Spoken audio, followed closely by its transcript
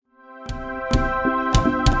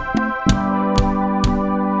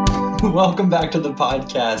Welcome back to the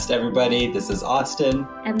podcast, everybody. This is Austin.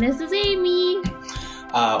 And this is Amy.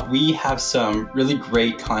 We have some really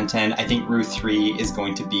great content. I think Ruth 3 is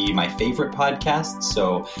going to be my favorite podcast,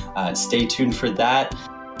 so stay tuned for that.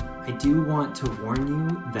 I do want to warn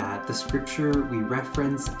you that the scripture we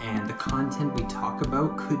reference and the content we talk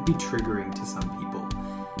about could be triggering to some people.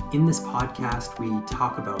 In this podcast, we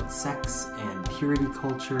talk about sex and purity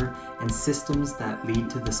culture and systems that lead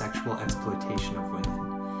to the sexual exploitation of women.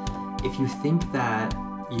 If you think that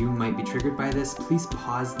you might be triggered by this, please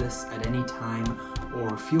pause this at any time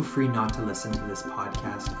or feel free not to listen to this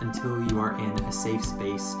podcast until you are in a safe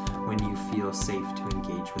space when you feel safe to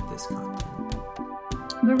engage with this content.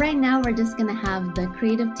 But right now, we're just going to have the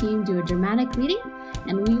creative team do a dramatic reading,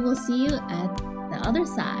 and we will see you at the other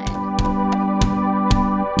side.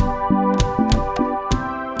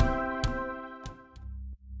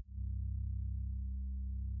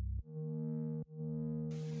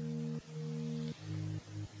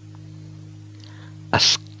 A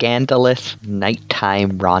scandalous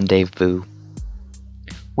nighttime rendezvous.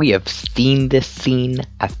 We have seen this scene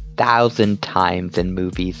 1,000 times in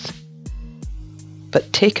movies.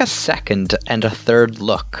 But take a second and a third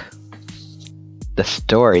look. The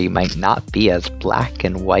story might not be as black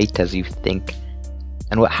and white as you think,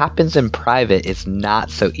 and what happens in private is not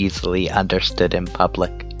so easily understood in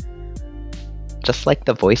public. Just like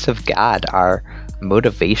the voice of God, our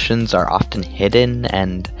motivations are often hidden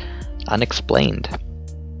and unexplained.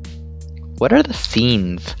 What are the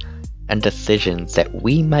scenes and decisions that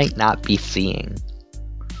we might not be seeing?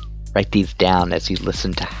 Write these down as you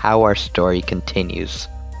listen to how our story continues.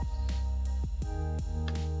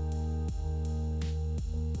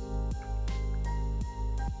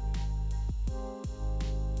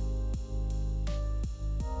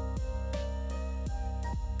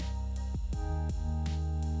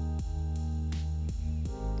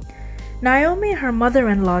 Naomi, her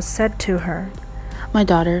mother-in-law, said to her, "My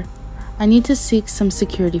daughter, I need to seek some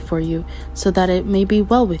security for you so that it may be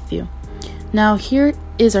well with you. Now here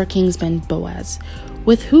is our kinsman Boaz,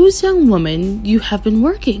 with whose young woman you have been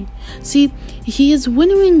working. See, he is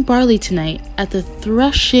winnowing barley tonight at the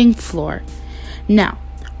threshing floor. Now,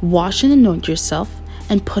 wash and anoint yourself,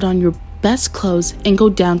 and put on your best clothes and go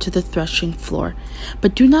down to the threshing floor.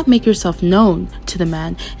 But do not make yourself known to the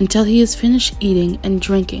man until he has finished eating and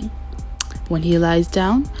drinking. When he lies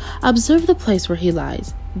down, observe the place where he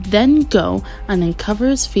lies. Then go and uncover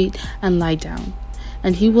his feet and lie down,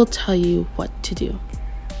 and he will tell you what to do."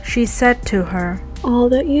 She said to her, "All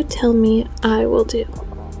that you tell me, I will do."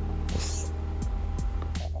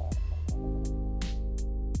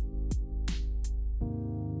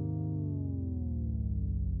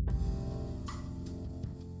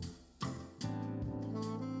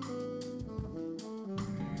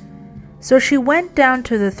 So she went down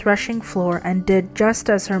to the threshing floor and did just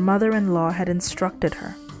as her mother-in-law had instructed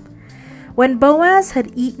her. When Boaz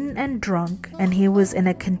had eaten and drunk, and he was in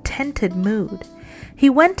a contented mood, he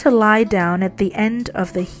went to lie down at the end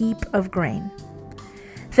of the heap of grain.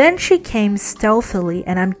 Then she came stealthily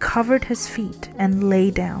and uncovered his feet and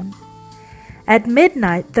lay down. At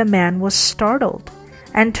midnight the man was startled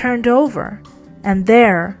and turned over, and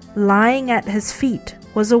there, lying at his feet,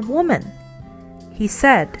 was a woman. He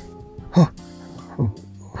said,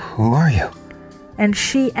 Who are you?" And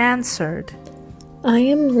she answered, "I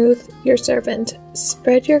am Ruth, your servant.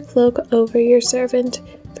 Spread your cloak over your servant,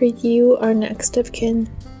 for you are next of kin."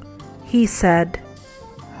 He said,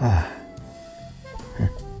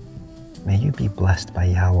 May you be blessed by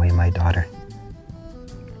Yahweh, my daughter.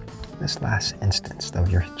 This last instance, though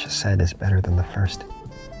your chesed is better than the first.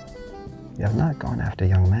 You have not gone after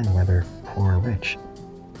young men, whether poor or rich.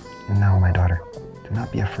 And now, my daughter, do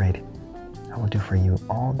not be afraid. I will do for you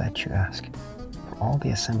all that you ask. For all the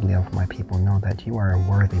assembly of my people know that you are a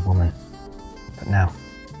worthy woman. But now,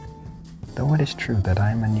 though it is true that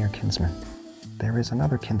I am a near kinsman, there is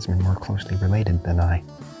another kinsman more closely related than I.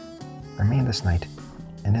 Remain this night,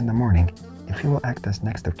 and in the morning, if he will act as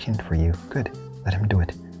next of kin for you, good, let him do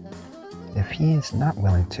it. If he is not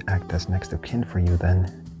willing to act as next of kin for you,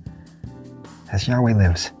 then, as Yahweh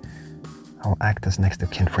lives, I will act as next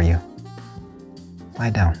of kin for you. Lie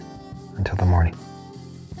down until the morning."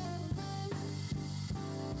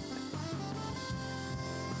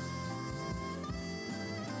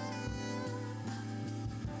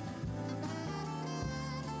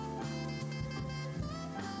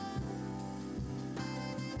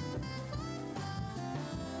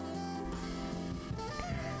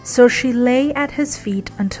 So she lay at his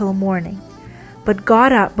feet until morning, but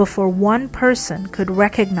got up before one person could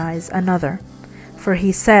recognize another. For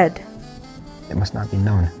he said, "It must not be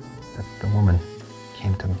known that the woman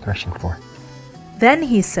came to the threshing floor. Then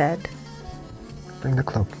he said, Bring the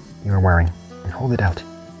cloak you are wearing and hold it out.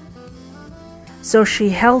 So she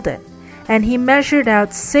held it, and he measured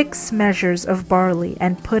out 6 measures of barley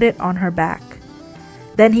and put it on her back.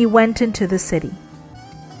 Then he went into the city.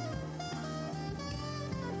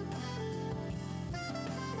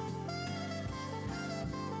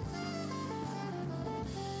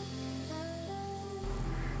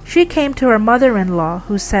 She came to her mother-in-law,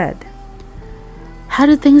 who said, How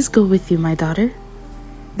did things go with you, my daughter?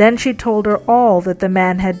 Then she told her all that the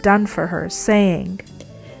man had done for her, saying,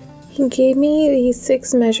 He gave me these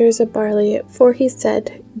 6 measures of barley, for he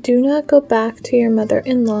said, Do not go back to your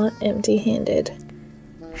mother-in-law empty-handed.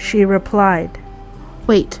 She replied,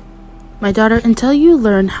 Wait, my daughter, until you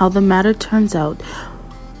learn how the matter turns out,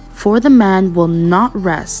 for the man will not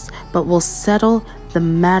rest, but will settle the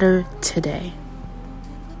matter today.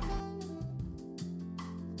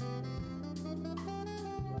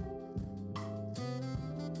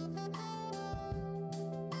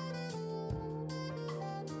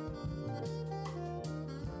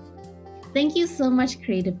 Thank you so much,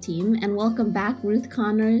 creative team, and welcome back, Ruth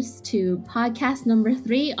Connors, to podcast number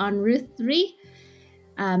 3 on Ruth 3.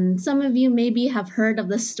 Some of you maybe have heard of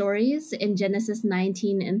the stories in Genesis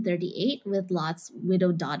 19 and 38 with Lot's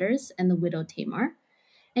widowed daughters and the widow Tamar.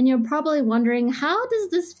 And you're probably wondering, how does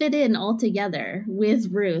this fit in all together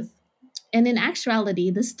with Ruth? And in actuality,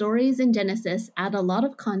 the stories in Genesis add a lot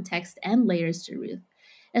of context and layers to Ruth,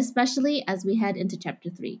 especially as we head into chapter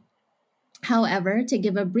 3. However, to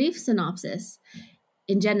give a brief synopsis,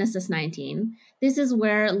 in Genesis 19, this is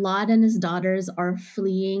where Lot and his daughters are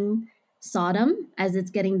fleeing Sodom as it's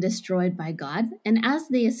getting destroyed by God. And as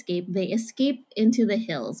they escape into the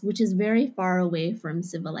hills, which is very far away from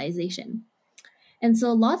civilization. And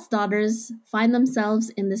so Lot's daughters find themselves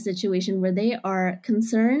in this situation where they are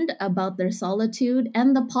concerned about their solitude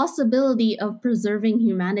and the possibility of preserving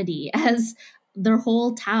humanity as their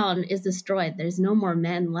whole town is destroyed. There's no more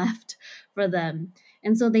men left for them.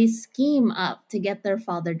 And so they scheme up to get their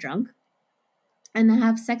father drunk and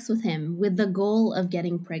have sex with him with the goal of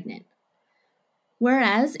getting pregnant.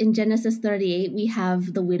 Whereas in Genesis 38, we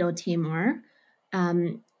have the widow Tamar,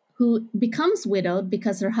 who becomes widowed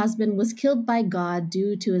because her husband was killed by God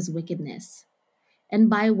due to his wickedness. And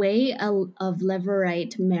by way of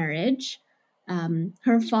Levirate marriage,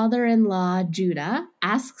 her father-in-law, Judah,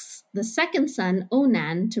 asks the second son,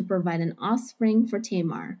 Onan, to provide an offspring for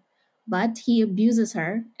Tamar. But he abuses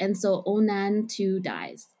her, and so Onan too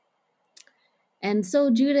dies. And so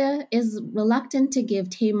Judah is reluctant to give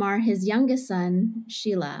Tamar his youngest son,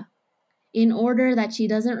 Shelah, in order that she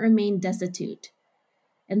doesn't remain destitute.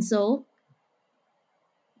 And so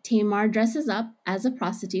Tamar dresses up as a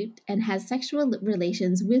prostitute and has sexual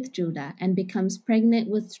relations with Judah and becomes pregnant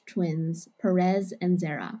with twins, Perez and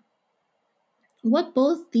Zerah. What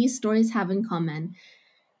both these stories have in common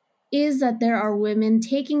is that there are women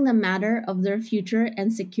taking the matter of their future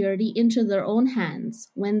and security into their own hands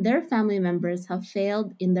when their family members have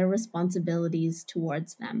failed in their responsibilities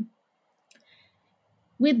towards them.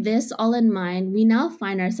 With this all in mind, we now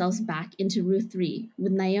find ourselves back into Ruth 3,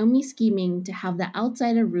 with Naomi scheming to have the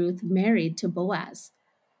outsider Ruth married to Boaz.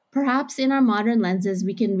 Perhaps in our modern lenses,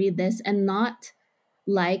 we can read this and not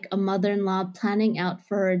like a mother-in-law planning out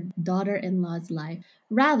for her daughter-in-law's life.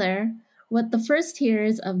 Rather, what the first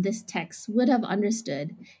hearers of this text would have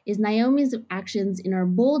understood is Naomi's actions in her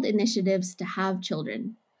bold initiatives to have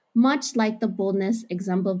children, much like the boldness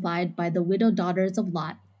exemplified by the widowed daughters of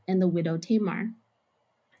Lot and the widow Tamar.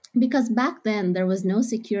 Because back then, there was no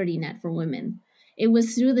security net for women. It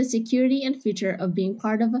was through the security and future of being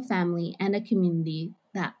part of a family and a community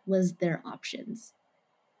that was their options.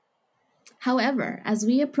 However, as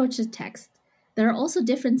we approach the text, there are also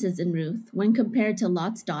differences in Ruth when compared to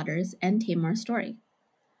Lot's daughters and Tamar's story.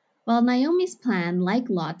 While Naomi's plan, like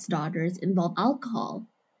Lot's daughters, involved alcohol,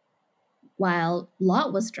 while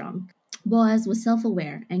Lot was drunk, Boaz was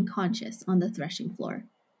self-aware and conscious on the threshing floor.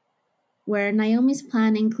 Where Naomi's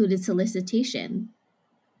plan included solicitation.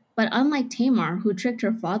 But unlike Tamar, who tricked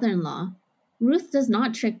her father-in-law, Ruth does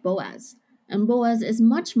not trick Boaz, and Boaz is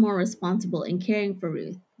much more responsible in caring for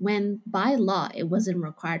Ruth when, by law, it wasn't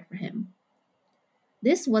required for him.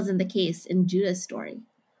 This wasn't the case in Judah's story,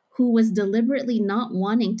 who was deliberately not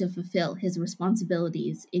wanting to fulfill his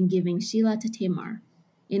responsibilities in giving Shelah to Tamar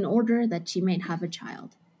in order that she might have a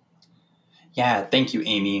child. Yeah, thank you,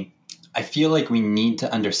 Amy. I feel like we need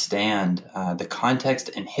to understand the context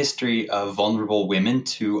and history of vulnerable women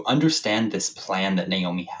to understand this plan that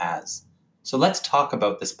Naomi has. So let's talk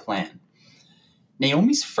about this plan.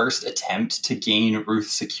 Naomi's first attempt to gain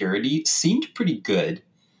Ruth's security seemed pretty good.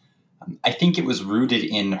 I think it was rooted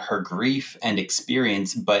in her grief and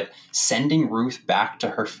experience, but sending Ruth back to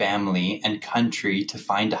her family and country to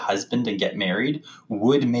find a husband and get married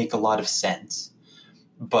would make a lot of sense.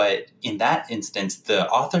 But in that instance, the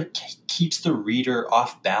author keeps the reader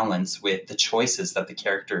off balance with the choices that the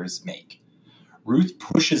characters make. Ruth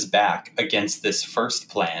pushes back against this first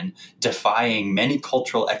plan, defying many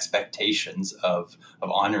cultural expectations of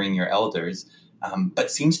honoring your elders, but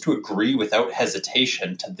seems to agree without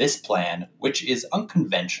hesitation to this plan, which is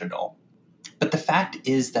unconventional. But the fact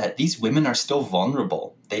is that these women are still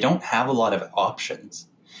vulnerable. They don't have a lot of options.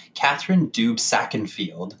 Catherine Dube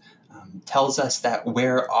Sackenfield tells us that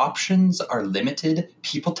where options are limited,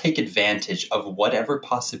 people take advantage of whatever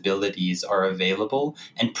possibilities are available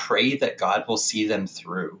and pray that God will see them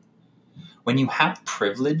through. When you have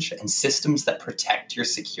privilege and systems that protect your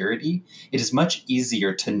security, it is much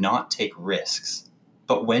easier to not take risks.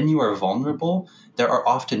 But when you are vulnerable, there are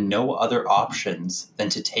often no other options than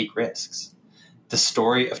to take risks. The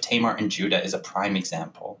story of Tamar and Judah is a prime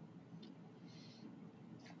example.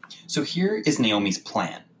 So here is Naomi's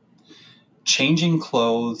plan. Changing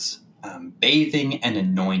clothes, bathing, and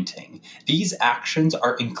anointing. These actions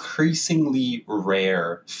are increasingly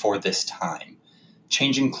rare for this time.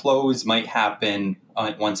 Changing clothes might happen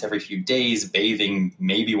once every few days, bathing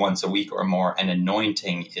maybe once a week or more, and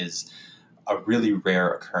anointing is a really rare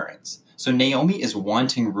occurrence. So Naomi is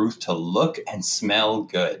wanting Ruth to look and smell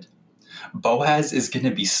good. Boaz is going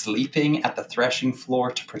to be sleeping at the threshing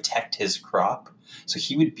floor to protect his crop, so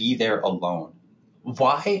he would be there alone.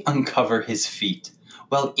 Why uncover his feet?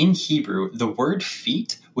 Well, in Hebrew, the word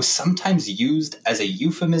feet was sometimes used as a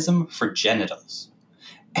euphemism for genitals.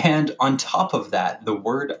 And on top of that, the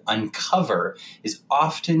word uncover is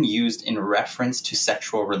often used in reference to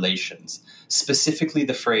sexual relations, specifically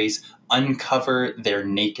the phrase uncover their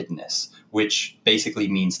nakedness, which basically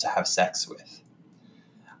means to have sex with.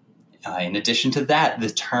 In addition to that, the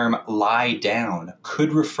term lie down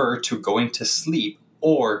could refer to going to sleep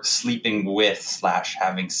or sleeping with /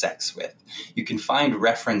 having sex with. You can find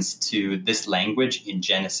reference to this language in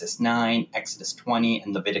Genesis 9, Exodus 20,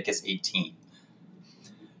 and Leviticus 18.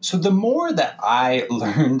 So the more that I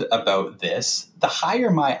learned about this, the higher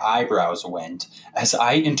my eyebrows went as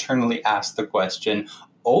I internally asked the question,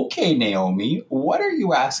 okay, Naomi, what are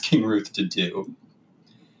you asking Ruth to do?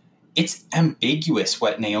 It's ambiguous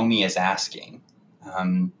what Naomi is asking.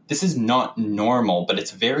 This is not normal, but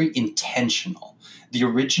it's very intentional. The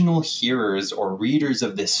original hearers or readers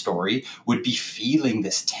of this story would be feeling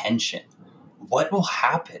this tension. What will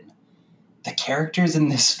happen? The characters in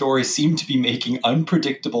this story seem to be making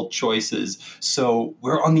unpredictable choices, so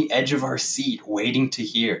we're on the edge of our seat waiting to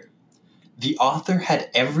hear. The author had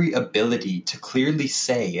every ability to clearly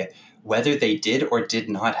say whether they did or did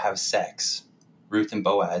not have sex, Ruth and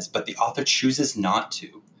Boaz, but the author chooses not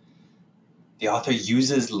to. The author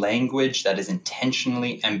uses language that is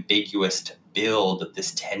intentionally ambiguous to build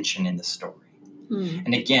this tension in the story.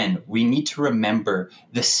 And again, we need to remember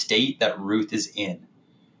the state that Ruth is in.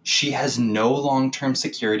 She has no long-term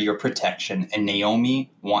security or protection, and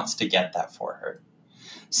Naomi wants to get that for her.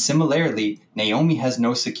 Similarly, Naomi has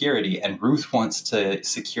no security, and Ruth wants to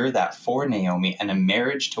secure that for Naomi, and a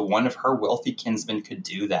marriage to one of her wealthy kinsmen could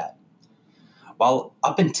do that. While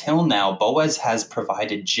up until now, Boaz has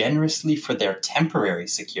provided generously for their temporary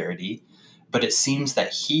security, but it seems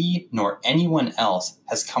that he nor anyone else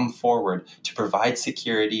has come forward to provide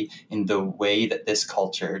security in the way that this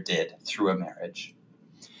culture did through a marriage.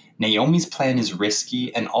 Naomi's plan is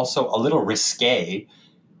risky and also a little risque,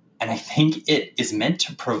 and I think it is meant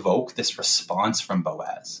to provoke this response from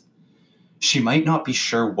Boaz. She might not be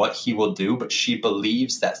sure what he will do, but she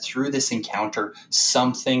believes that through this encounter,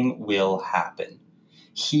 something will happen.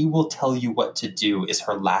 He will tell you what to do is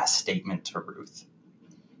her last statement to Ruth.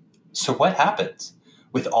 So what happens?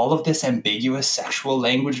 With all of this ambiguous sexual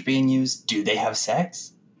language being used, do they have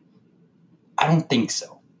sex? I don't think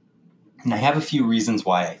so. And I have a few reasons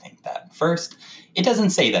why I think that. First, it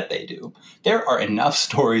doesn't say that they do. There are enough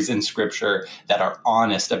stories in Scripture that are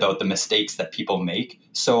honest about the mistakes that people make,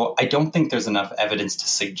 so I don't think there's enough evidence to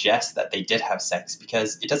suggest that they did have sex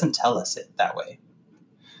because it doesn't tell us it that way.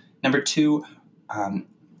 Number two,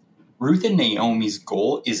 Ruth and Naomi's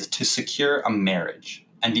goal is to secure a marriage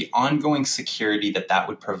and the ongoing security that that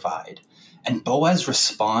would provide. And Boaz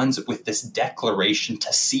responds with this declaration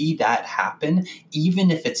to see that happen, even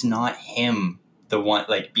if it's not him,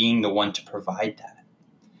 being the one to provide that.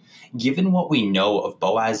 Given what we know of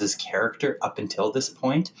Boaz's character up until this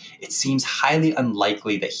point, it seems highly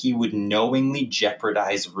unlikely that he would knowingly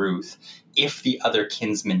jeopardize Ruth if the other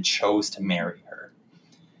kinsman chose to marry her.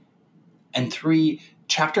 And three,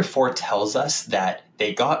 Chapter 4 tells us that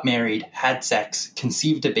they got married, had sex,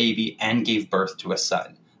 conceived a baby, and gave birth to a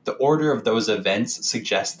son. The order of those events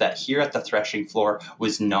suggests that here at the threshing floor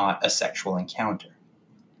was not a sexual encounter.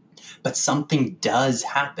 But something does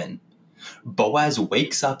happen. Boaz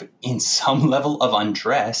wakes up in some level of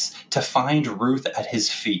undress to find Ruth at his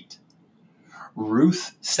feet.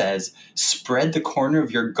 Ruth says, "Spread the corner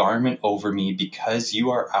of your garment over me because you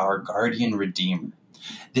are our guardian redeemer."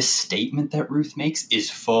 This statement that Ruth makes is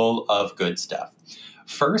full of good stuff.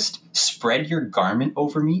 First, "spread your garment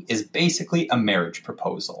over me" is basically a marriage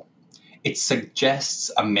proposal. It suggests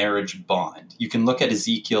a marriage bond. You can look at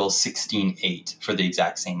Ezekiel 16:8 for the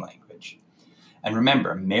exact same language. And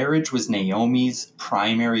remember, marriage was Naomi's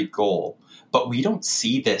primary goal, but we don't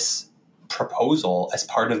see this proposal as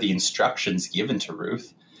part of the instructions given to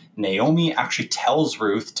Ruth. Naomi actually tells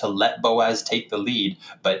Ruth to let Boaz take the lead,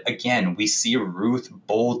 but again, we see Ruth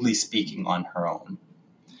boldly speaking on her own.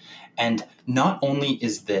 And not only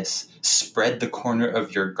is this "spread the corner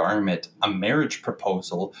of your garment" a marriage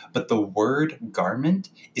proposal, but the word garment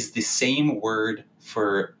is the same word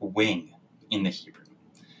for wing in the Hebrew.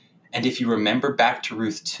 And if you remember back to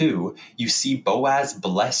Ruth 2, you see Boaz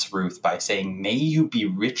bless Ruth by saying, "May you be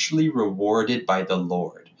richly rewarded by the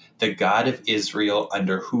Lord, the God of Israel,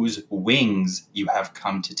 under whose wings you have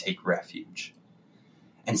come to take refuge."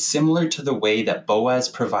 And similar to the way that Boaz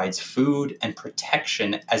provides food and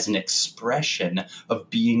protection as an expression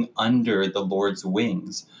of being under the Lord's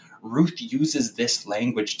wings, Ruth uses this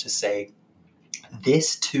language to say,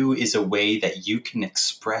 this too is a way that you can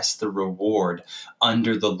express the reward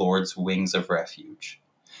under the Lord's wings of refuge.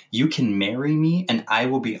 You can marry me and I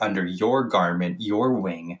will be under your garment, your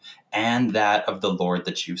wing, and that of the Lord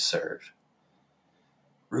that you serve.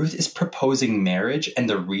 Ruth is proposing marriage, and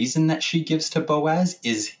the reason that she gives to Boaz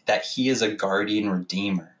is that he is a guardian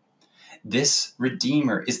redeemer. This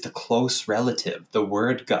redeemer is the close relative, the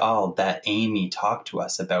word Gaal that Amy talked to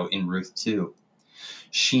us about in Ruth 2.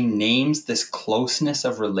 She names this closeness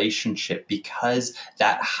of relationship because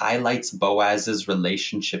that highlights Boaz's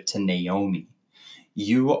relationship to Naomi.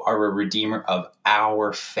 You are a redeemer of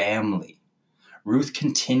our family. Ruth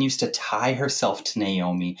continues to tie herself to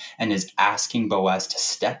Naomi and is asking Boaz to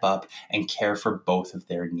step up and care for both of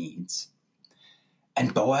their needs.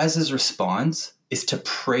 And Boaz's response is to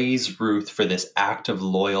praise Ruth for this act of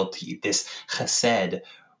loyalty, this chesed,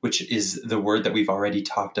 which is the word that we've already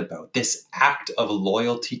talked about. This act of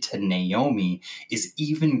loyalty to Naomi is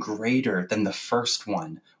even greater than the first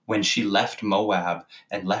one when she left Moab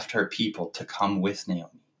and left her people to come with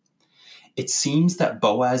Naomi. It seems that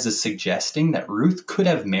Boaz is suggesting that Ruth could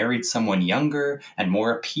have married someone younger and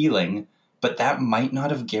more appealing, but that might not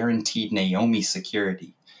have guaranteed Naomi's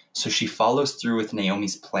security. So she follows through with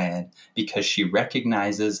Naomi's plan because she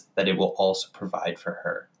recognizes that it will also provide for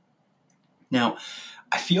her. Now,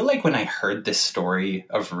 I feel like when I heard this story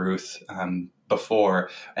of Ruth before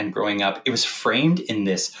and growing up, it was framed in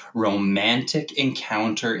this romantic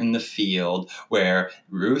encounter in the field where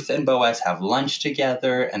Ruth and Boaz have lunch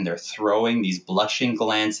together and they're throwing these blushing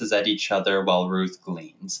glances at each other while Ruth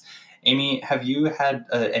gleans. Amy, have you had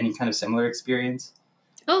any kind of similar experience?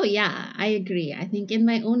 Oh, yeah, I agree. I think in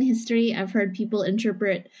my own history, I've heard people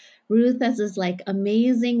interpret Ruth as this like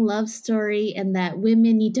amazing love story and that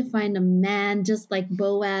women need to find a man just like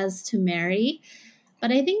Boaz to marry.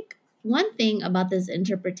 But I think one thing about this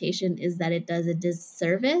interpretation is that it does a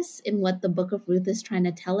disservice in what the book of Ruth is trying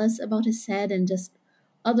to tell us about Hesed and just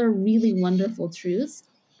other really wonderful truths.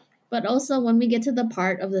 But also when we get to the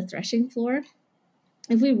part of the threshing floor,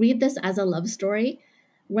 if we read this as a love story,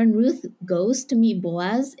 when Ruth goes to meet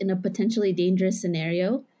Boaz in a potentially dangerous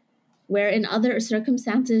scenario, where in other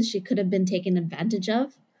circumstances she could have been taken advantage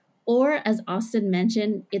of, or as Austin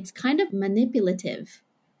mentioned, it's kind of manipulative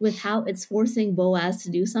with how it's forcing Boaz to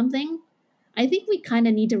do something, I think we kind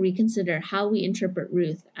of need to reconsider how we interpret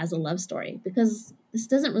Ruth as a love story, because this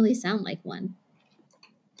doesn't really sound like one.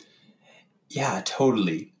 Yeah,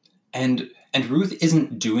 totally. And Ruth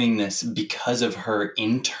isn't doing this because of her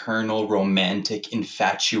internal romantic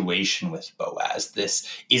infatuation with Boaz. This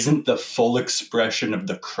isn't the full expression of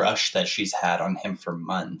the crush that she's had on him for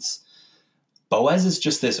months. Boaz is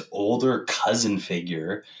just this older cousin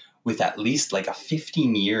figure with at least like a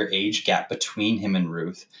 15-year age gap between him and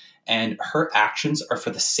Ruth. And her actions are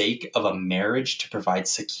for the sake of a marriage to provide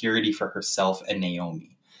security for herself and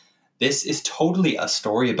Naomi. This is totally a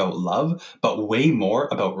story about love, but way more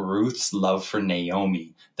about Ruth's love for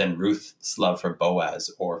Naomi than Ruth's love for Boaz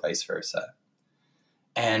or vice versa.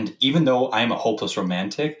 And even though I'm a hopeless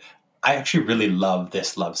romantic, I actually really love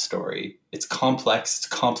this love story. It's complex, it's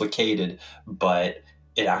complicated, but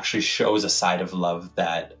it actually shows a side of love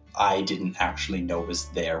that I didn't actually know was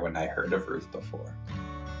there when I heard of Ruth before.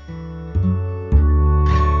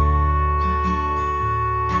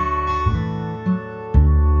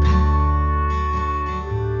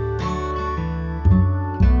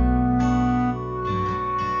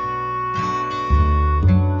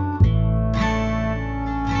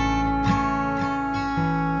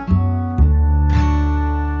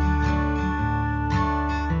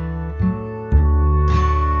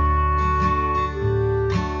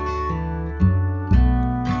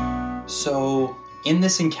 So, in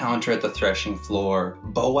this encounter at the threshing floor,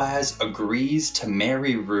 Boaz agrees to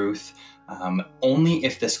marry Ruth only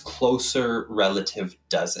if this closer relative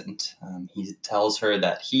doesn't. He tells her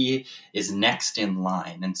that he is next in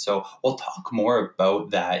line. And so we'll talk more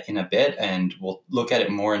about that in a bit, and we'll look at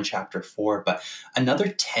it more in chapter 4. But another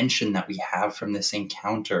tension that we have from this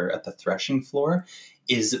encounter at the threshing floor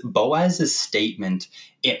is Boaz's statement,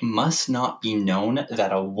 "It must not be known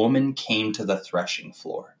that a woman came to the threshing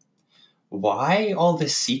floor." Why all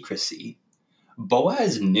this secrecy?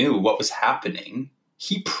 Boaz knew what was happening.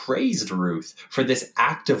 He praised Ruth for this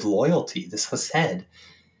act of loyalty, this chesed.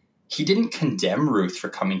 He didn't condemn Ruth for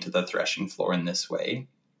coming to the threshing floor in this way.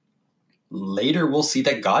 Later, we'll see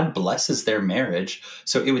that God blesses their marriage,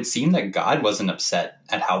 so it would seem that God wasn't upset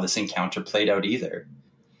at how this encounter played out either.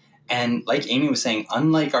 And like Amy was saying,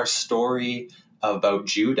 unlike our story about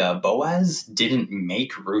Judah, Boaz didn't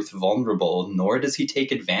make Ruth vulnerable, nor does he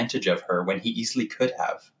take advantage of her when he easily could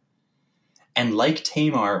have. And like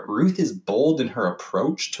Tamar, Ruth is bold in her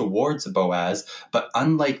approach towards Boaz, but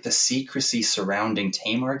unlike the secrecy surrounding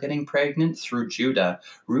Tamar getting pregnant through Judah,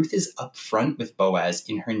 Ruth is upfront with Boaz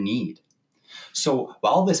in her need. So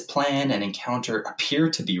while this plan and encounter appear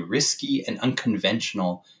to be risky and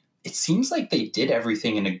unconventional, it seems like they did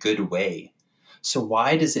everything in a good way. So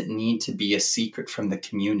why does it need to be a secret from the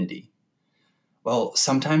community? Well,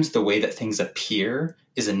 sometimes the way that things appear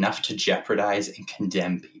is enough to jeopardize and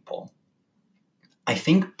condemn people. I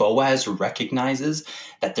think Boaz recognizes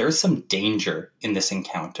that there is some danger in this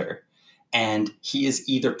encounter, and he is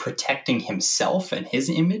either protecting himself and his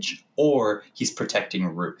image, or he's protecting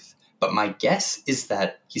Ruth. But my guess is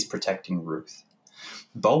that he's protecting Ruth.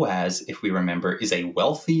 Boaz, if we remember, is a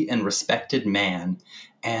wealthy and respected man.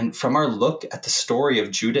 And from our look at the story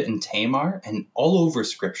of Judah and Tamar and all over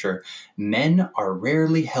Scripture, men are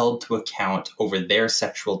rarely held to account over their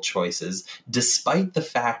sexual choices, despite the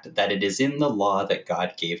fact that it is in the law that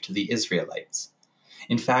God gave to the Israelites.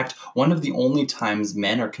 In fact, one of the only times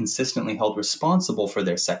men are consistently held responsible for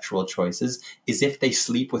their sexual choices is if they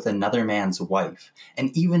sleep with another man's wife.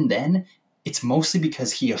 And even then, it's mostly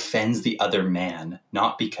because he offends the other man,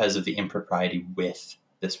 not because of the impropriety with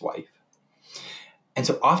this wife. And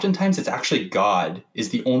so oftentimes it's actually God is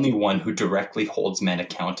the only one who directly holds men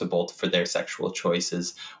accountable for their sexual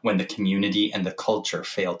choices when the community and the culture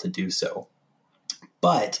fail to do so.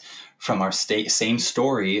 But from our same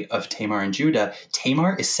story of Tamar and Judah,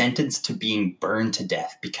 Tamar is sentenced to being burned to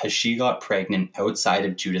death because she got pregnant outside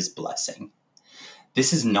of Judah's blessing.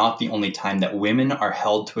 This is not the only time that women are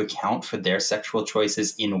held to account for their sexual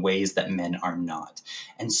choices in ways that men are not.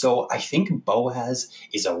 And so I think Boaz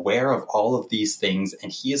is aware of all of these things, and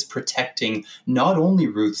he is protecting not only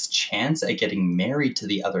Ruth's chance at getting married to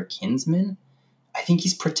the other kinsman, I think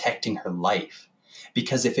he's protecting her life.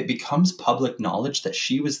 Because if it becomes public knowledge that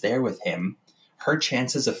she was there with him, her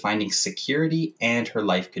chances of finding security and her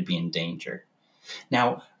life could be in danger.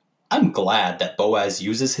 Now, I'm glad that Boaz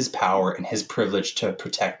uses his power and his privilege to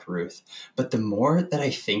protect Ruth, but the more that I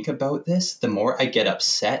think about this, the more I get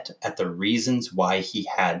upset at the reasons why he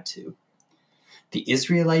had to. The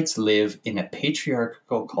Israelites live in a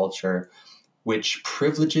patriarchal culture which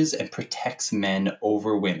privileges and protects men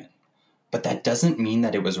over women, but that doesn't mean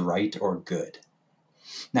that it was right or good.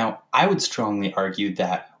 Now, I would strongly argue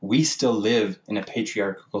that we still live in a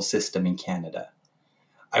patriarchal system in Canada.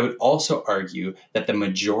 I would also argue that the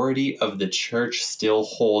majority of the church still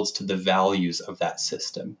holds to the values of that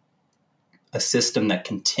system, a system that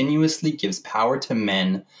continuously gives power to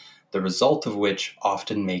men, the result of which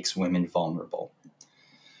often makes women vulnerable.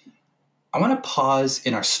 I want to pause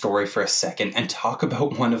in our story for a second and talk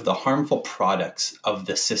about one of the harmful products of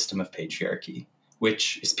the system of patriarchy,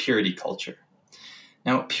 which is purity culture.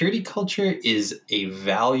 Now, purity culture is a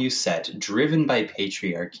value set driven by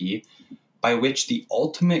patriarchy, by which the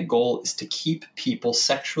ultimate goal is to keep people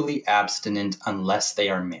sexually abstinent unless they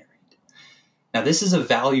are married. Now, this is a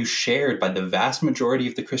value shared by the vast majority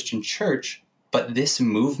of the Christian church, but this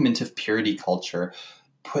movement of purity culture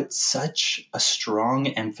put such a strong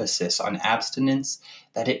emphasis on abstinence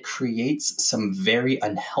that it creates some very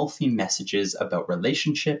unhealthy messages about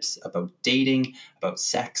relationships, about dating, about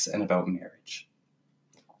sex, and about marriage.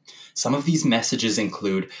 Some of these messages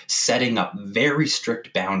include setting up very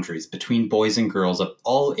strict boundaries between boys and girls of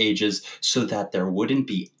all ages so that there wouldn't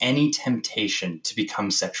be any temptation to become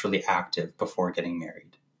sexually active before getting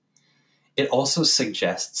married. It also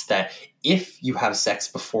suggests that if you have sex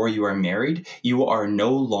before you are married, you are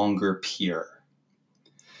no longer pure.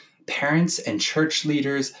 Parents and church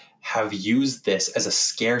leaders have used this as a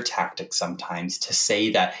scare tactic sometimes to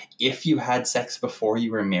say that if you had sex before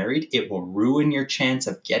you were married, it will ruin your chance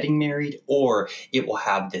of getting married, or it will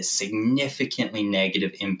have this significantly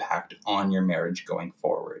negative impact on your marriage going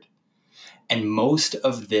forward. And most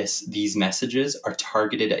of these messages are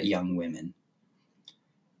targeted at young women.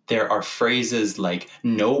 There are phrases like,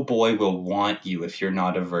 no boy will want you if you're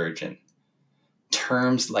not a virgin.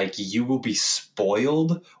 Terms like, you will be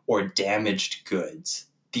spoiled or damaged goods.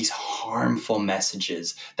 These harmful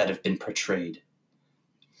messages that have been portrayed.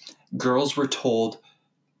 Girls were told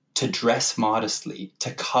to dress modestly,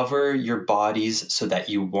 to cover your bodies so that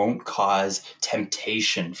you won't cause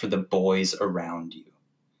temptation for the boys around you.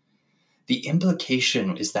 The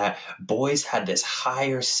implication is that boys had this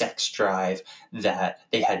higher sex drive that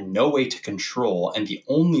they had no way to control, and the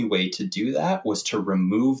only way to do that was to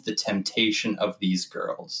remove the temptation of these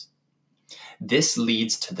girls. This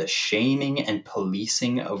leads to the shaming and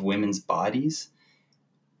policing of women's bodies,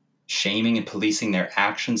 shaming and policing their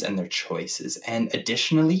actions and their choices. And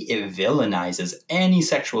additionally, it villainizes any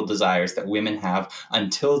sexual desires that women have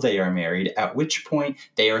until they are married, at which point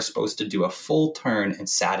they are supposed to do a full turn and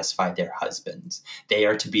satisfy their husbands. They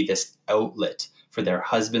are to be this outlet for their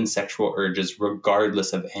husband's sexual urges,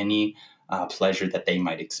 regardless of any pleasure that they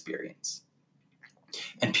might experience.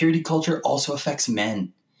 And purity culture also affects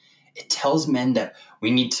men. It tells men that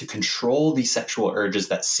we need to control these sexual urges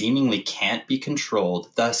that seemingly can't be controlled,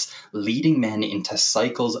 thus leading men into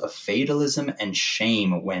cycles of fatalism and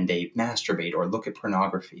shame when they masturbate or look at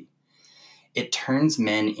pornography. It turns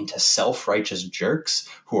men into self-righteous jerks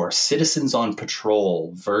who are citizens on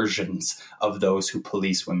patrol versions of those who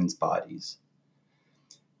police women's bodies.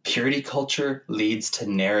 Purity culture leads to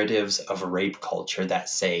narratives of rape culture that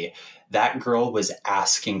say, that girl was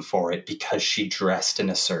asking for it because she dressed in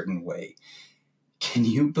a certain way. Can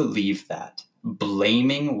you believe that?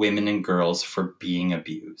 Blaming women and girls for being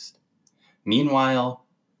abused. Meanwhile,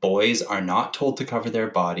 boys are not told to cover their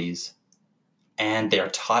bodies, and they are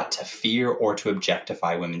taught to fear or to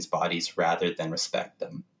objectify women's bodies rather than respect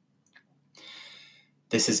them.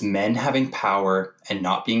 This is men having power and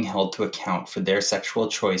not being held to account for their sexual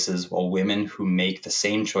choices, while women who make the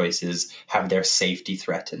same choices have their safety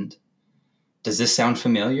threatened. Does this sound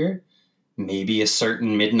familiar? Maybe a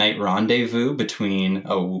certain midnight rendezvous between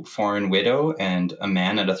a foreign widow and a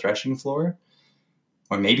man at a threshing floor?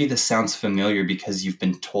 Or maybe this sounds familiar because you've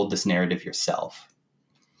been told this narrative yourself.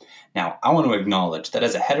 Now, I want to acknowledge that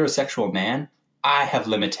as a heterosexual man, I have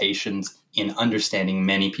limitations in understanding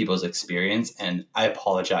many people's experience, and I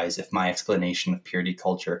apologize if my explanation of purity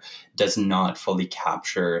culture does not fully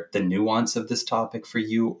capture the nuance of this topic for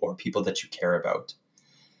you or people that you care about.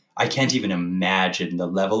 I can't even imagine the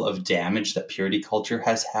level of damage that purity culture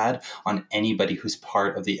has had on anybody who's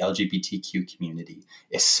part of the LGBTQ community,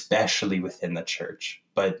 especially within the church,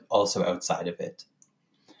 but also outside of it.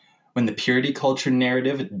 When the purity culture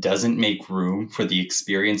narrative doesn't make room for the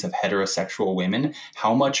experience of heterosexual women,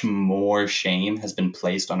 how much more shame has been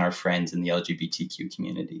placed on our friends in the LGBTQ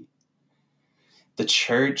community? The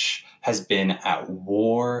church has been at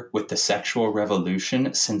war with the sexual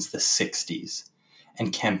revolution since the 60s.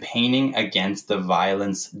 And campaigning against the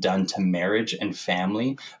violence done to marriage and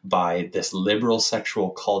family by this liberal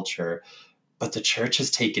sexual culture, but the church has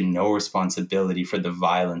taken no responsibility for the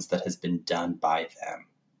violence that has been done by them,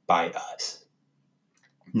 by us.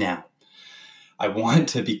 Now, I want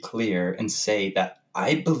to be clear and say that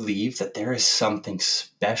I believe that there is something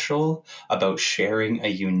special about sharing a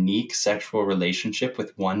unique sexual relationship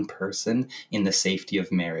with one person in the safety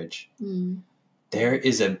of marriage. There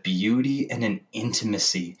is a beauty and an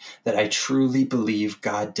intimacy that I truly believe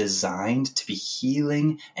God designed to be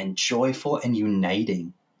healing and joyful and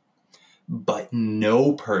uniting. But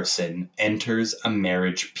no person enters a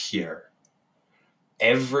marriage pure.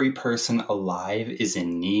 Every person alive is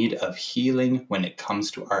in need of healing when it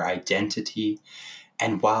comes to our identity.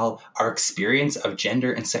 And while our experience of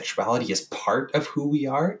gender and sexuality is part of who we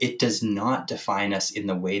are, it does not define us in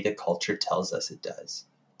the way the culture tells us it does.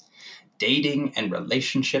 Dating and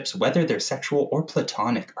relationships, whether they're sexual or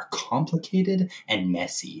platonic, are complicated and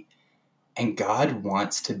messy. And God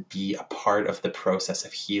wants to be a part of the process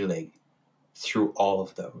of healing through all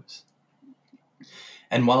of those.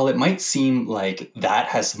 And while it might seem like that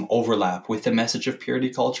has some overlap with the message of purity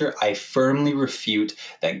culture, I firmly refute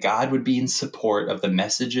that God would be in support of the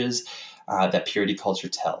messages that purity culture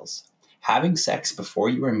tells. Having sex before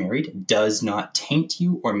you are married does not taint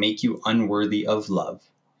you or make you unworthy of love.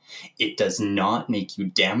 It does not make you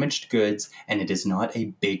damaged goods, and it is not a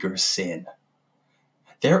bigger sin.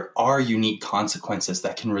 There are unique consequences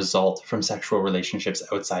that can result from sexual relationships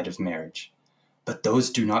outside of marriage. But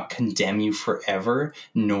those do not condemn you forever,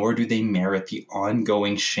 nor do they merit the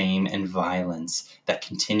ongoing shame and violence that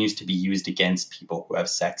continues to be used against people who have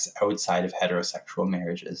sex outside of heterosexual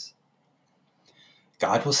marriages.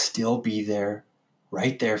 God will still be there,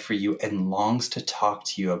 right there for you, and longs to talk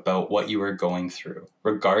to you about what you are going through,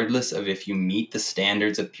 regardless of if you meet the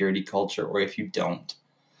standards of purity culture or if you don't.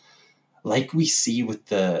 Like we see with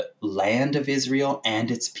the land of Israel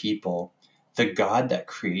and its people, the God that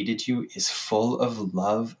created you is full of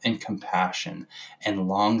love and compassion and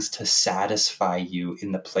longs to satisfy you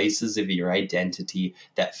in the places of your identity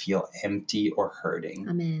that feel empty or hurting.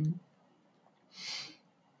 Amen.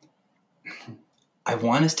 I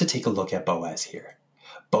want us to take a look at Boaz here.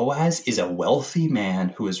 Boaz is a wealthy man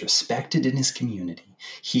who is respected in his community.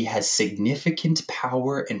 He has significant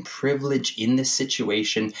power and privilege in this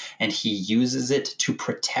situation, and he uses it to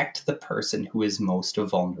protect the person who is most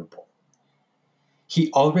vulnerable. He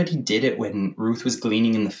already did it when Ruth was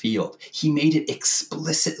gleaning in the field. He made it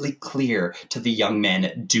explicitly clear to the young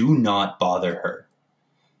men, do not bother her.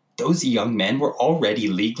 Those young men were already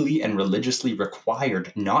legally and religiously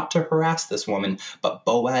required not to harass this woman, but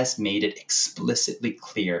Boaz made it explicitly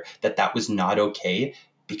clear that that was not okay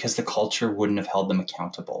because the culture wouldn't have held them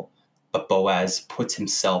accountable. But Boaz puts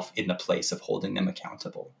himself in the place of holding them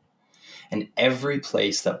accountable. And every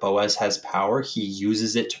place that Boaz has power, he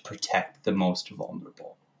uses it to protect the most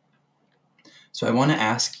vulnerable. So I want to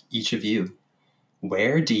ask each of you,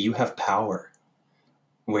 where do you have power?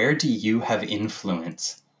 Where do you have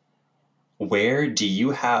influence? Where do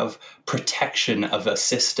you have protection of a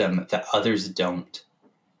system that others don't?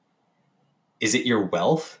 Is it your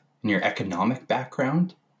wealth and your economic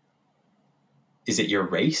background? Is it your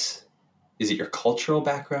race? Is it your cultural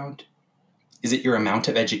background? Is it your amount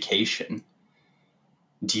of education?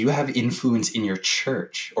 Do you have influence in your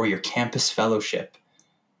church or your campus fellowship,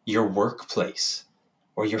 your workplace,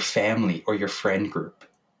 or your family or your friend group?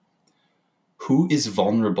 Who is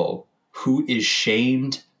vulnerable? Who is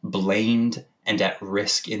shamed, blamed, and at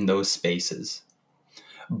risk in those spaces?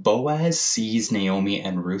 Boaz sees Naomi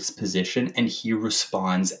and Ruth's position and he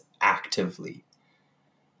responds actively.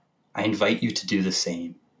 I invite you to do the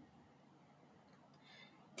same.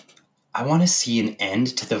 I want to see an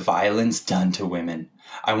end to the violence done to women.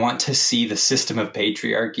 I want to see the system of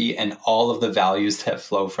patriarchy and all of the values that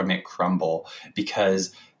flow from it crumble,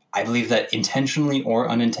 because I believe that intentionally or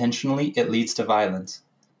unintentionally, it leads to violence.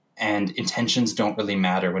 And intentions don't really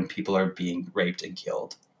matter when people are being raped and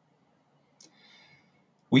killed.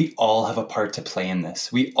 We all have a part to play in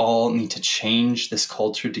this. We all need to change this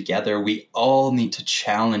culture together. We all need to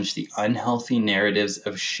challenge the unhealthy narratives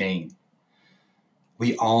of shame.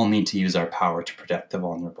 We all need to use our power to protect the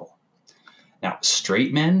vulnerable. Now,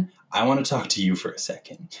 straight men, I want to talk to you for a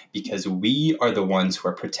second, because we are the ones who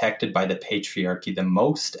are protected by the patriarchy the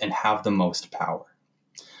most and have the most power.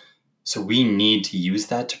 So we need to use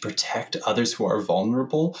that to protect others who are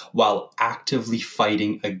vulnerable while actively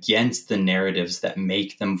fighting against the narratives that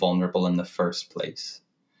make them vulnerable in the first place.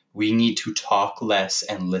 We need to talk less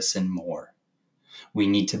and listen more. We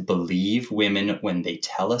need to believe women when they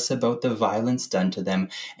tell us about the violence done to them,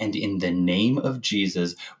 and in the name of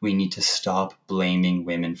Jesus, we need to stop blaming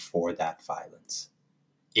women for that violence.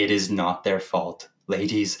 It is not their fault.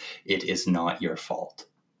 Ladies, it is not your fault.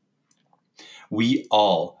 We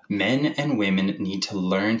all, men and women, need to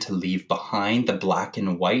learn to leave behind the black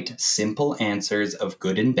and white, simple answers of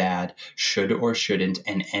good and bad, should or shouldn't,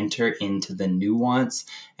 and enter into the nuance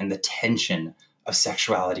and the tension of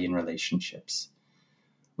sexuality and relationships.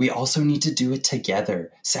 We also need to do it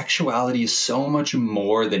together. Sexuality is so much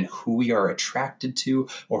more than who we are attracted to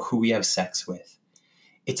or who we have sex with.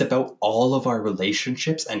 It's about all of our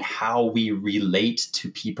relationships and how we relate to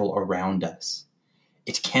people around us.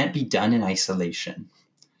 It can't be done in isolation.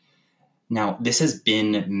 Now, this has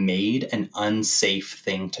been made an unsafe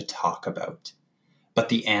thing to talk about, but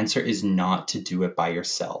the answer is not to do it by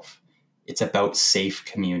yourself. It's about safe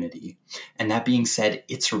community. And that being said,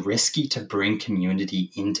 it's risky to bring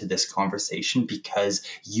community into this conversation because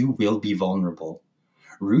you will be vulnerable.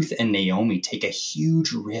 Ruth and Naomi take a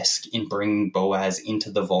huge risk in bringing Boaz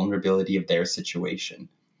into the vulnerability of their situation.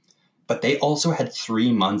 But they also had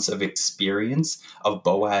 3 months of experience of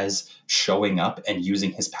Boaz showing up and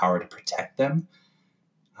using his power to protect them.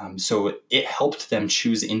 So it helped them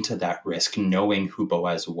choose into that risk, knowing who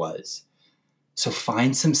Boaz was. So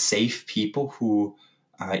find some safe people who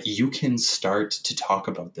you can start to talk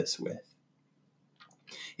about this with.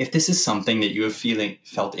 If this is something that you have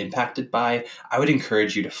felt impacted by, I would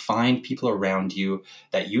encourage you to find people around you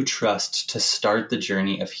that you trust to start the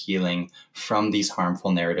journey of healing from these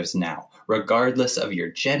harmful narratives now, regardless of your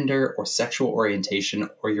gender or sexual orientation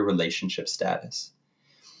or your relationship status.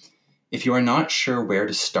 If you are not sure where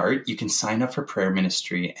to start, you can sign up for prayer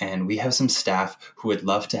ministry, and we have some staff who would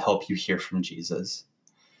love to help you hear from Jesus.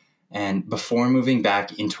 And before moving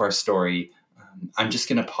back into our story, I'm just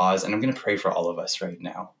going to pause and I'm going to pray for all of us right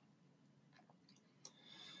now.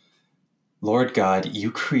 Lord God, you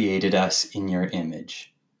created us in your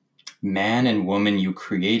image. Man and woman, you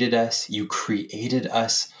created us. You created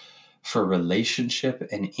us for relationship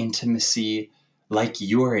and intimacy, like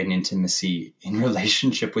you are in intimacy, in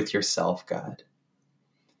relationship with yourself, God.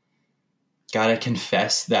 God, I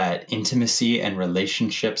confess that intimacy and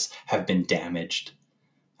relationships have been damaged.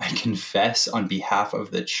 I confess on behalf of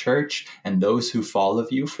the church and those who follow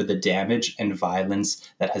you for the damage and violence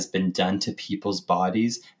that has been done to people's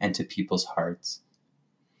bodies and to people's hearts.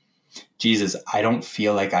 Jesus, I don't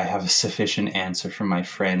feel like I have a sufficient answer for my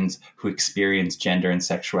friends who experience gender and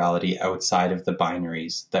sexuality outside of the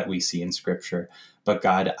binaries that we see in Scripture. But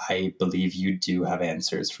God, I believe you do have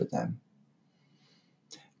answers for them.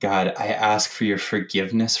 God, I ask for your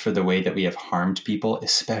forgiveness for the way that we have harmed people,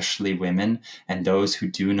 especially women and those who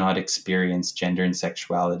do not experience gender and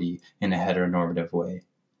sexuality in a heteronormative way.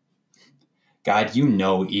 God, you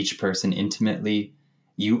know each person intimately.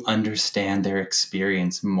 You understand their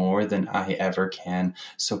experience more than I ever can.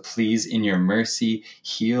 So please, in your mercy,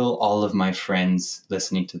 heal all of my friends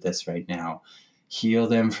listening to this right now. Heal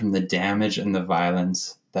them from the damage and the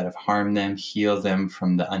violence that have harmed them. Heal them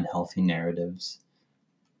from the unhealthy narratives.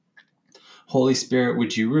 Holy Spirit,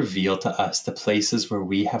 would you reveal to us the places where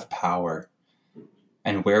we have power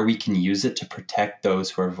and where we can use it to protect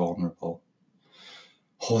those who are vulnerable?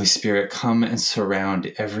 Holy Spirit, come and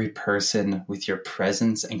surround every person with your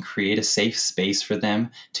presence and create a safe space for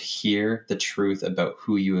them to hear the truth about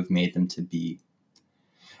who you have made them to be.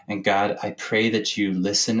 And God, I pray that you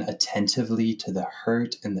listen attentively to the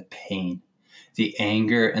hurt and the pain, the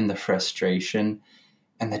anger and the frustration,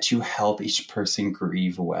 and that you help each person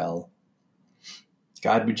grieve well.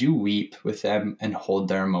 God, would you weep with them and hold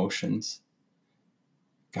their emotions?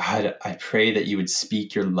 God, I pray that you would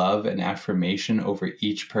speak your love and affirmation over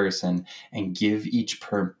each person and give each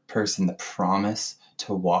person the promise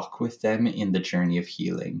to walk with them in the journey of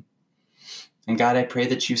healing. And God, I pray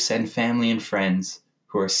that you send family and friends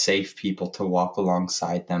who are safe people to walk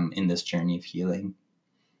alongside them in this journey of healing.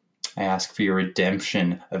 I ask for your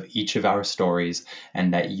redemption of each of our stories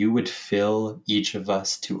and that you would fill each of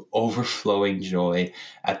us to overflowing joy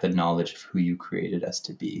at the knowledge of who you created us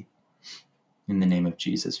to be. In the name of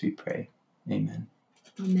Jesus, we pray. Amen.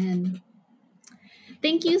 Amen.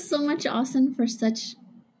 Thank you so much, Austin, for such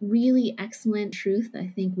really excellent truth I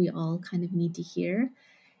think we all kind of need to hear.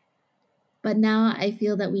 But now I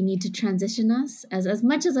feel that we need to transition us. As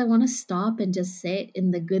much as I want to stop and just sit in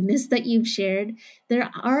the goodness that you've shared, there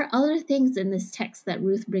are other things in this text that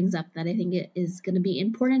Ruth brings up that I think it is going to be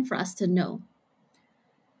important for us to know.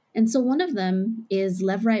 And so one of them is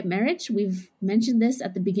Levirate marriage. We've mentioned this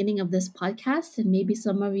at the beginning of this podcast, and maybe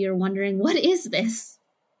some of you are wondering, what is this?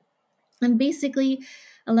 And basically,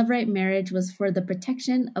 a Levirate marriage was for the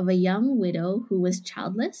protection of a young widow who was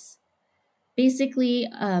childless. Basically,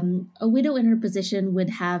 a widow in her position would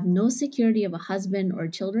have no security of a husband or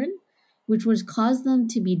children, which would cause them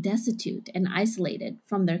to be destitute and isolated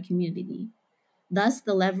from their community. Thus,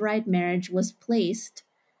 the Levirate marriage was placed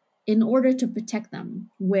in order to protect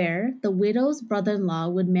them, where the widow's brother-in-law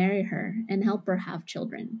would marry her and help her have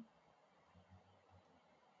children.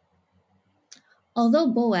 Although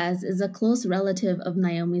Boaz is a close relative of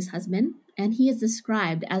Naomi's husband, and he is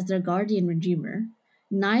described as their guardian redeemer,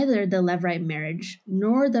 neither the Levirate marriage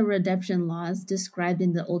nor the redemption laws described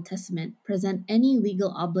in the Old Testament present any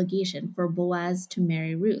legal obligation for Boaz to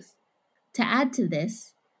marry Ruth. To add to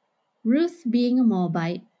this, Ruth, being a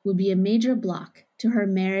Moabite, would be a major block to her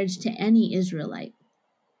marriage to any Israelite.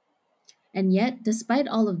 And yet, despite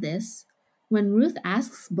all of this, when Ruth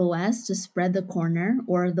asks Boaz to spread the corner,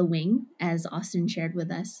 or the wing, as Austin shared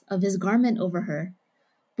with us, of his garment over her,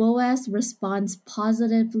 Boaz responds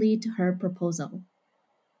positively to her proposal.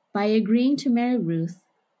 By agreeing to marry Ruth,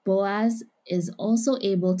 Boaz is also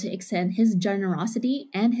able to extend his generosity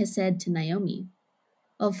and hesed to Naomi,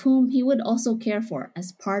 of whom he would also care for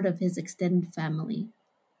as part of his extended family.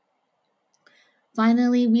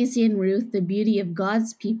 Finally, we see in Ruth the beauty of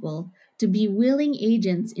God's people to be willing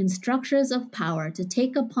agents in structures of power to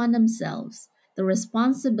take upon themselves the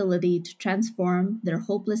responsibility to transform their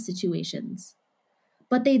hopeless situations.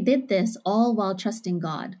 But they did this all while trusting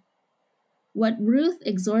God. What Ruth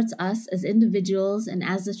exhorts us as individuals and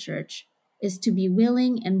as a church is to be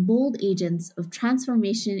willing and bold agents of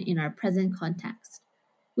transformation in our present context,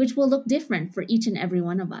 which will look different for each and every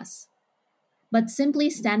one of us. But simply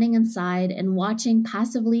standing inside and watching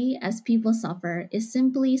passively as people suffer is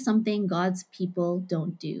simply something God's people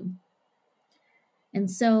don't do. And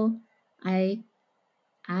so I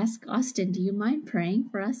ask Austin, do you mind praying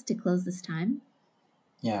for us to close this time?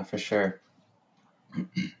 Yeah, for sure.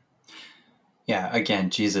 Yeah, again,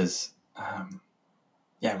 Jesus,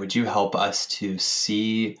 would you help us to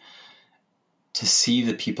see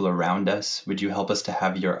the people around us? Would you help us to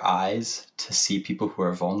have your eyes to see people who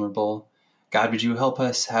are vulnerable? God, would you help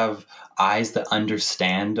us have eyes that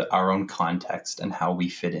understand our own context and how we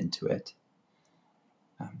fit into it?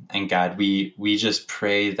 And God, we just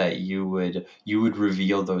pray that you would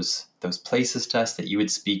reveal those places to us, that you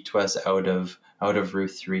would speak to us out of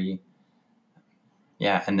Ruth 3.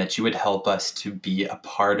 Yeah, and that you would help us to be a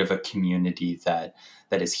part of a community that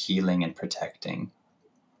is healing and protecting.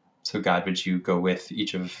 So God, would you go with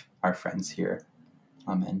each of our friends here?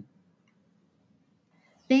 Amen.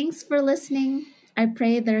 Thanks for listening. I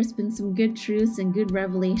pray there's been some good truths and good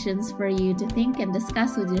revelations for you to think and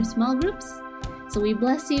discuss with your small groups. So we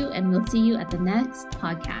bless you, and we'll see you at the next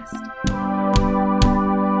podcast.